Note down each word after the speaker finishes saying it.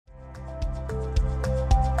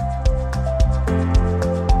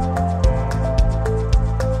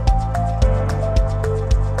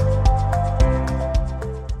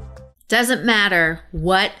Doesn't matter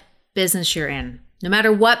what business you're in. No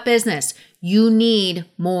matter what business, you need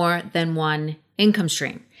more than one income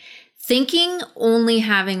stream. Thinking only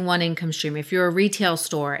having one income stream, if you're a retail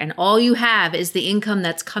store and all you have is the income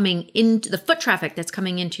that's coming into the foot traffic that's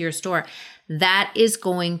coming into your store, that is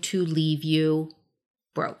going to leave you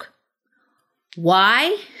broke.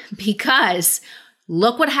 Why? Because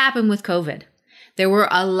look what happened with COVID. There were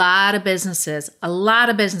a lot of businesses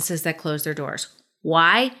that closed their doors.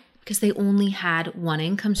 Why? Because they only had one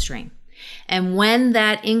income stream. And when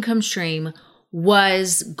that income stream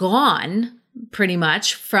was gone, pretty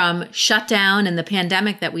much from shutdown and the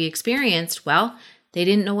pandemic that we experienced, well, they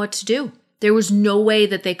didn't know what to do. There was no way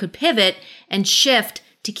that they could pivot and shift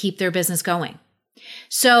to keep their business going.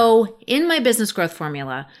 So in my business growth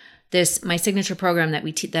formula, my signature program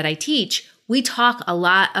that I teach, we talk a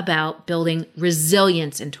lot about building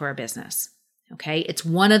resilience into our business. Okay, it's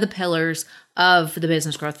one of the pillars of the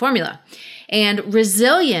business growth formula. And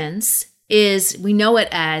resilience is, we know it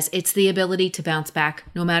as, it's the ability to bounce back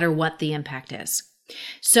no matter what the impact is.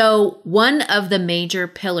 So one of the major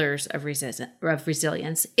pillars of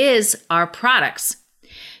resilience is our products.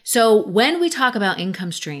 So when we talk about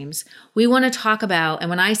income streams, we want to talk about, and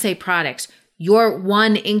when I say products, your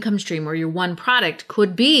one income stream or your one product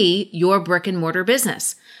could be your brick and mortar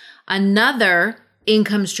business. Another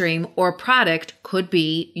income stream or product could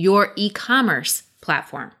be your e-commerce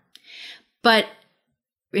platform. But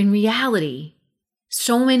in reality,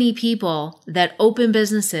 so many people that open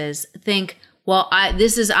businesses think, well,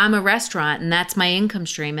 I'm a restaurant and that's my income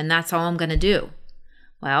stream and that's all I'm going to do.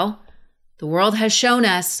 Well, the world has shown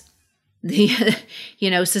us,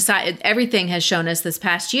 society, everything has shown us this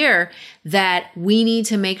past year that we need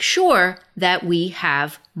to make sure that we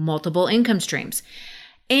have multiple income streams.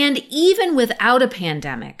 And even without a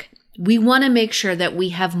pandemic, we want to make sure that we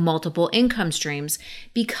have multiple income streams,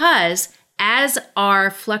 because as our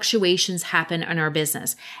fluctuations happen in our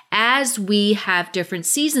business, as we have different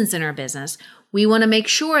seasons in our business, we want to make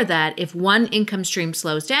sure that if one income stream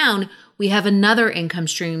slows down, we have another income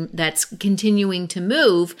stream that's continuing to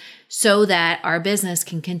move so that our business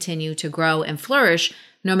can continue to grow and flourish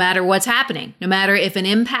no matter what's happening. No matter if an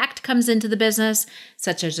impact comes into the business,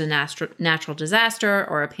 such as a natural disaster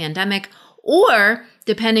or a pandemic, or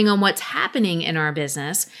depending on what's happening in our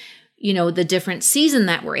business, the different season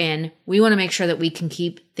that we're in, we want to make sure that we can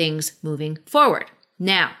keep things moving forward.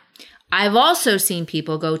 Now, I've also seen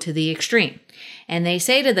people go to the extreme and they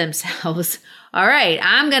say to themselves, all right,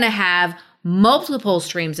 I'm going to have multiple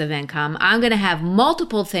streams of income. I'm going to have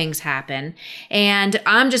multiple things happen and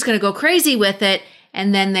I'm just going to go crazy with it.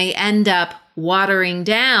 And then they end up watering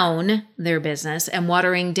down their business and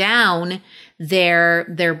watering down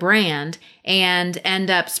their brand and end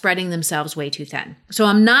up spreading themselves way too thin. So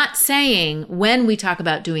I'm not saying, when we talk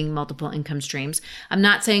about doing multiple income streams, I'm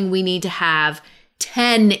not saying we need to have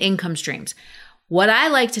 10 income streams. What I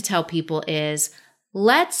like to tell people is,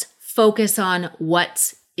 let's focus on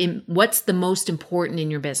what's the most important in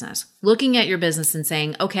your business. Looking at your business and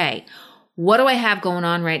saying, okay, what do I have going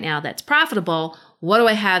on right now that's profitable? What do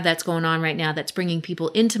I have that's going on right now that's bringing people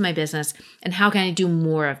into my business? And how can I do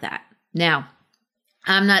more of that? Now,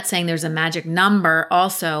 I'm not saying there's a magic number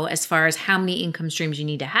also as far as how many income streams you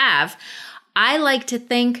need to have. I like to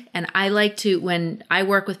think, and when I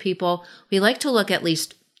work with people, we like to look at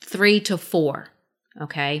least 3 to 4,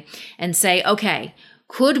 okay? And say, okay,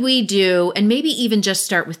 could we do, and maybe even just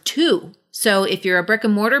start with 2. So if you're a brick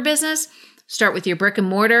and mortar business, start with your brick and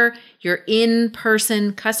mortar, your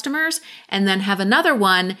in-person customers, and then have another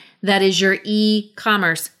one that is your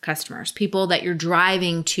e-commerce customers, people that you're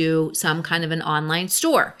driving to some kind of an online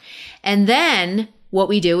store. And then what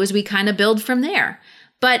we do is we kind of build from there.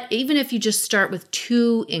 But even if you just start with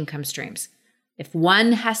 2 income streams, if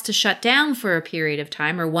one has to shut down for a period of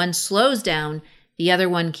time or one slows down, the other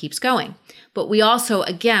one keeps going. But we also,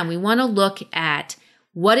 again, we want to look at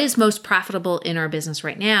what is most profitable in our business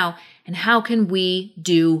right now and how can we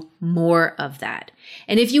do more of that.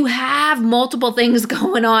 And if you have multiple things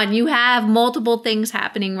going on, you have multiple things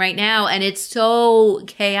happening right now, and it's so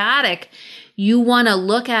chaotic, you want to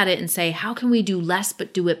look at it and say, how can we do less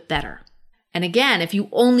but do it better? And again, if you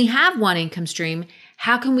only have one income stream,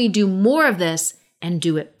 how can we do more of this and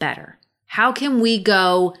do it better? How can we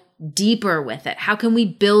go deeper with it? How can we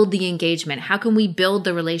build the engagement? How can we build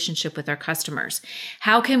the relationship with our customers?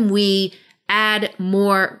 How can we add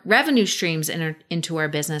more revenue streams into our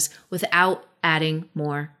business without adding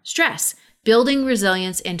more stress? Building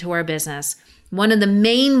resilience into our business. One of the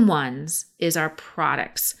main ones is our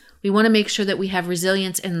products. We want to make sure that we have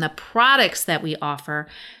resilience in the products that we offer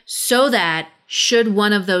so that should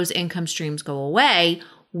one of those income streams go away,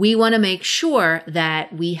 we want to make sure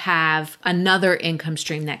that we have another income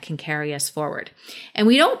stream that can carry us forward. And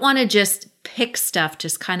we don't want to just pick stuff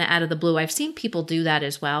just kind of out of the blue. I've seen people do that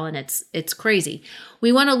as well, and it's crazy.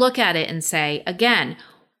 We want to look at it and say, again,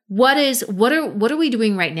 what are we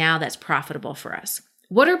doing right now that's profitable for us?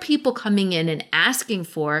 What are people coming in and asking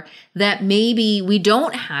for that maybe we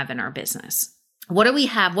don't have in our business? What do we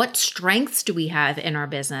have? What strengths do we have in our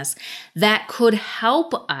business that could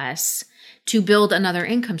help us to build another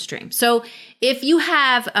income stream? So if you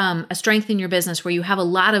have a strength in your business where you have a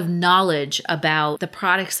lot of knowledge about the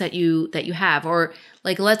products that you have, or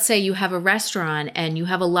like, let's say you have a restaurant and you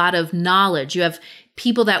have a lot of knowledge, you have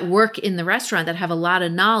people that work in the restaurant that have a lot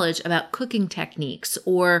of knowledge about cooking techniques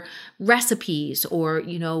or recipes, or,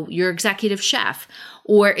 your executive chef.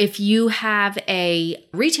 Or if you have a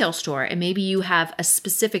retail store and maybe you have a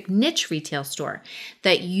specific niche retail store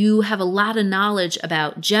that you have a lot of knowledge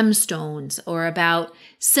about gemstones or about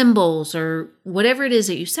symbols or whatever it is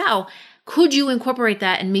that you sell, could you incorporate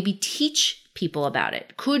that and maybe teach people about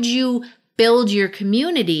it? Could you build your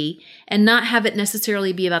community and not have it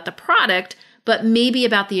necessarily be about the product, but maybe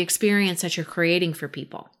about the experience that you're creating for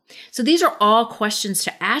people? So these are all questions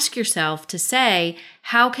to ask yourself to say,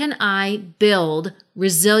 how can I build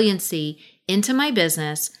resiliency into my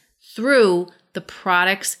business through the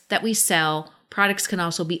products that we sell? Products can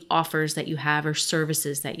also be offers that you have or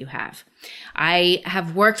services that you have. I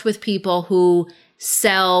have worked with people who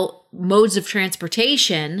sell modes of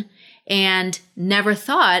transportation and never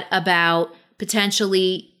thought about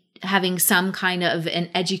potentially having some kind of an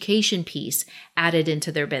education piece added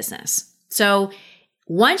into their business. So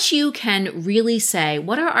once you can really say,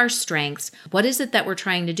 what are our strengths? What is it that we're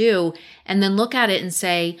trying to do? And then look at it and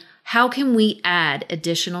say, how can we add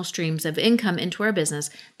additional streams of income into our business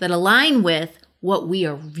that align with what we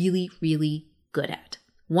are really, really good at?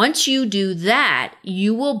 Once you do that,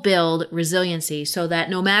 you will build resiliency so that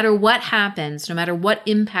no matter what happens, no matter what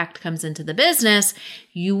impact comes into the business,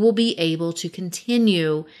 you will be able to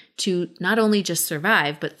continue to not only just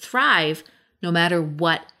survive, but thrive no matter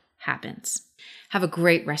what happens. Have a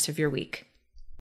great rest of your week.